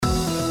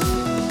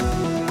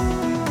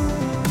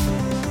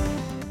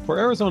For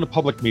Arizona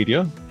Public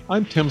Media,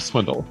 I'm Tim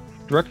Swindle,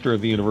 Director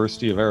of the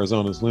University of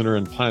Arizona's Lunar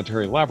and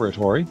Planetary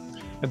Laboratory,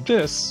 and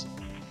this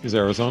is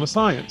Arizona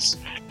Science.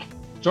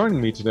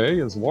 Joining me today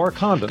is Laura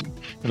Condon,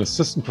 an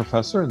assistant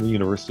professor in the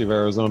University of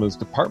Arizona's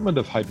Department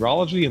of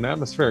Hydrology and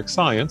Atmospheric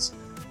Science,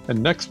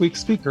 and next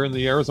week's speaker in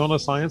the Arizona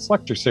Science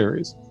Lecture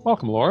Series.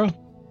 Welcome, Laura.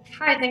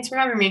 Hi, thanks for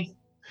having me.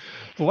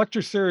 The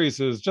lecture series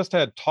has just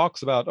had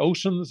talks about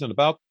oceans and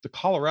about the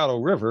Colorado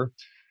River.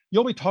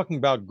 You'll be talking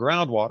about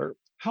groundwater.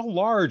 How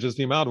large is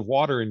the amount of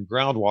water in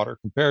groundwater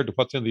compared to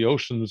what's in the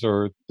oceans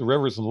or the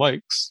rivers and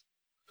lakes?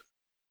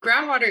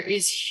 Groundwater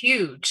is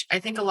huge. I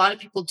think a lot of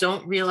people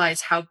don't realize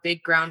how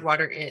big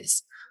groundwater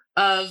is.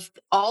 Of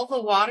all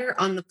the water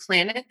on the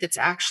planet that's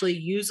actually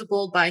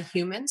usable by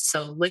humans,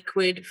 so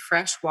liquid,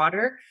 fresh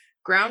water,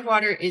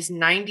 groundwater is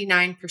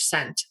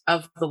 99%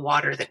 of the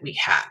water that we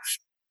have.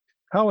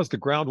 How has the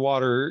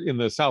groundwater in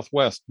the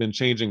Southwest been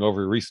changing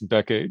over recent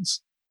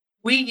decades?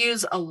 We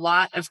use a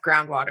lot of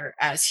groundwater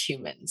as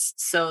humans.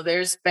 So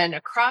there's been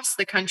across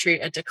the country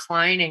a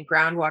decline in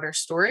groundwater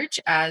storage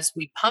as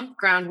we pump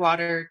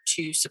groundwater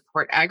to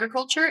support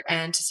agriculture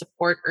and to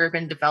support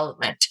urban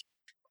development.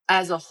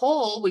 As a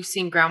whole, we've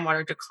seen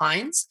groundwater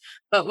declines,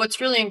 but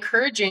what's really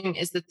encouraging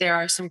is that there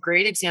are some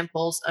great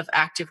examples of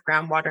active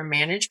groundwater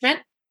management.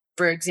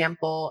 For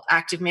example,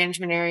 active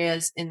management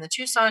areas in the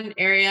Tucson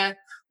area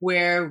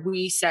where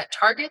we set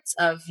targets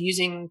of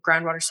using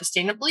groundwater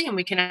sustainably, and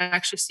we can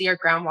actually see our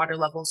groundwater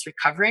levels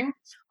recovering.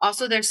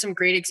 Also, there's some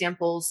great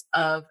examples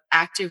of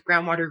active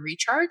groundwater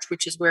recharge,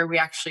 which is where we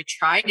actually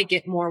try to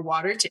get more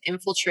water to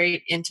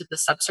infiltrate into the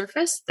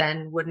subsurface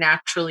than would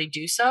naturally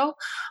do so.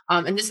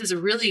 And this is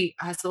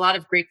has a lot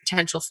of great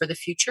potential for the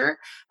future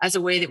as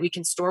a way that we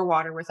can store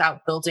water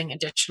without building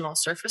additional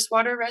surface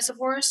water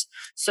reservoirs.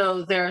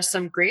 So there are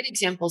some great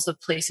examples of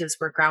places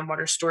where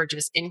groundwater storage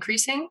is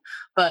increasing,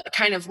 but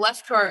kind of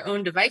left to our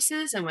own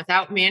devices and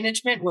without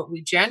management, what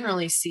we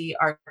generally see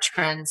are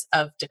trends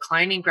of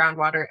declining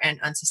groundwater and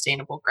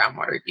unsustainable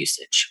groundwater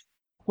usage.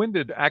 When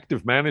did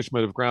active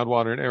management of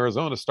groundwater in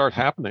Arizona start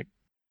happening?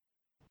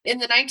 In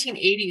the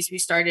 1980s, we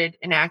started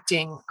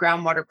enacting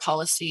groundwater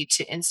policy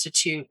to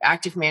institute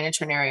active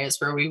management areas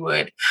where we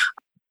would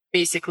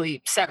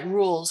basically set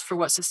rules for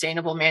what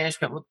sustainable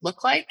management would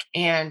look like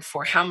and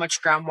for how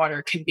much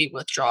groundwater can be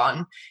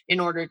withdrawn in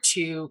order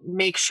to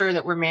make sure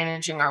that we're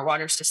managing our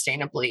water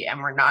sustainably and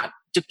we're not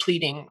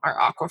depleting our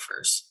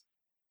aquifers.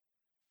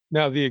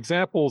 Now, the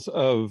examples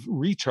of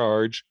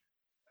recharge,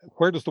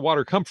 where does the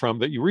water come from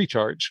that you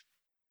recharge?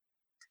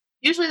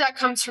 Usually that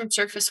comes from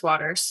surface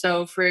water.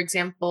 So, for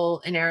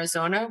example, in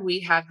Arizona, we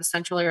have the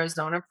Central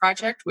Arizona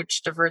Project,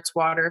 which diverts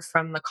water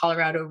from the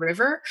Colorado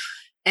River.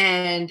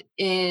 And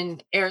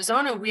in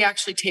Arizona, we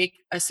actually take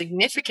a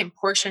significant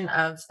portion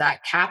of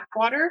that cap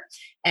water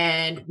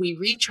and we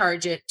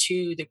recharge it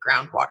to the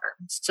groundwater.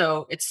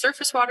 So it's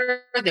surface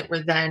water that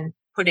we're then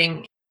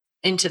putting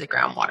into the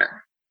groundwater.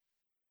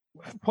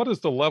 What is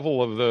the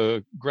level of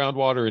the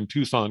groundwater in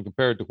Tucson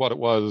compared to what it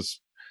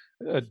was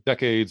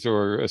decades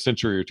or a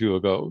century or two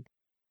ago?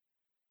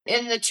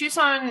 In the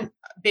Tucson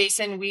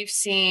Basin, we've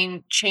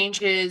seen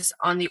changes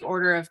on the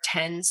order of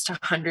tens to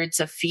hundreds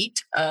of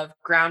feet of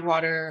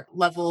groundwater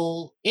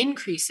level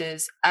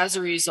increases as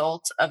a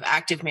result of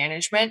active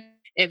management.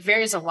 It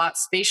varies a lot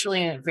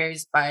spatially and it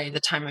varies by the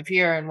time of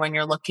year and when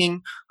you're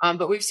looking,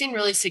 but we've seen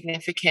really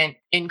significant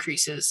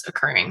increases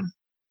occurring.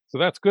 So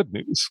that's good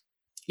news.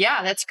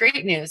 Yeah, that's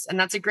great news. And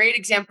that's a great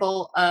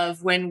example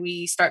of when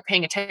we start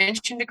paying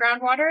attention to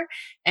groundwater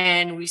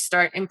and we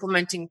start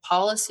implementing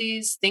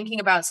policies, thinking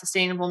about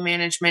sustainable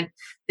management,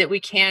 that we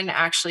can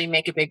actually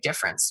make a big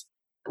difference.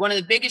 One of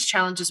the biggest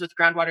challenges with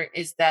groundwater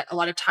is that a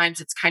lot of times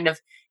it's kind of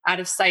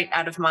out of sight,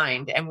 out of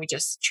mind, and we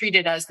just treat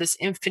it as this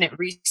infinite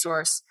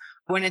resource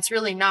when it's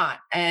really not.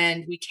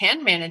 And we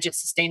can manage it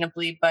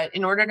sustainably, but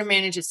in order to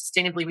manage it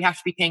sustainably, we have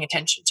to be paying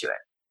attention to it.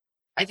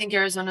 I think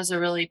Arizona is a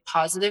really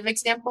positive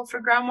example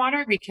for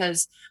groundwater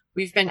because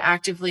we've been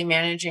actively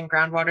managing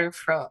groundwater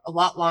for a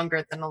lot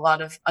longer than a lot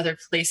of other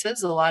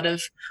places. A lot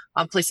of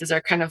places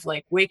are kind of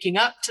like waking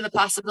up to the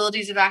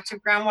possibilities of active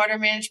groundwater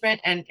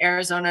management, and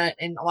Arizona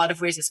in a lot of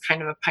ways is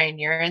kind of a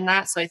pioneer in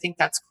that. So I think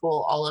that's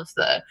cool, all of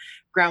the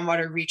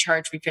groundwater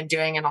recharge we've been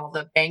doing and all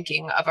the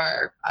banking of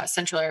our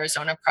Central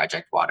Arizona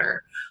Project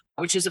water,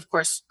 which is of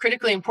course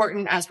critically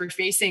important as we're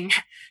facing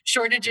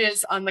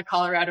shortages on the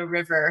Colorado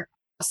River.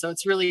 So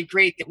it's really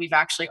great that we've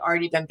actually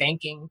already been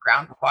banking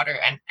groundwater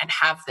and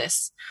have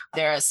this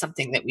there as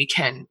something that we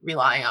can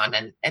rely on.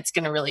 And it's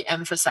going to really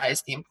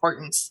emphasize the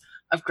importance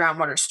of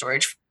groundwater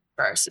storage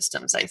for our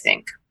systems, I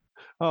think.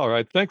 All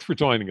right. Thanks for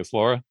joining us,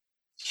 Laura.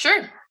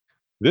 Sure.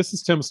 This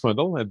is Tim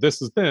Swindle, and this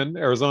has been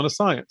Arizona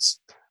Science.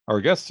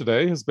 Our guest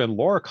today has been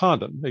Laura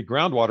Condon, a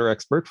groundwater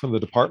expert from the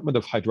Department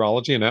of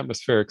Hydrology and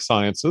Atmospheric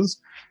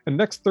Sciences, and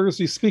next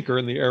Thursday's speaker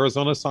in the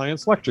Arizona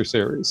Science Lecture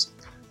Series.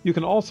 You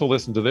can also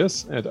listen to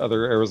this and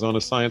other Arizona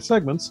Science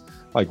segments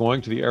by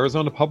going to the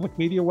Arizona Public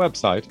Media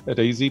website at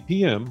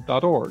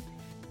azpm.org.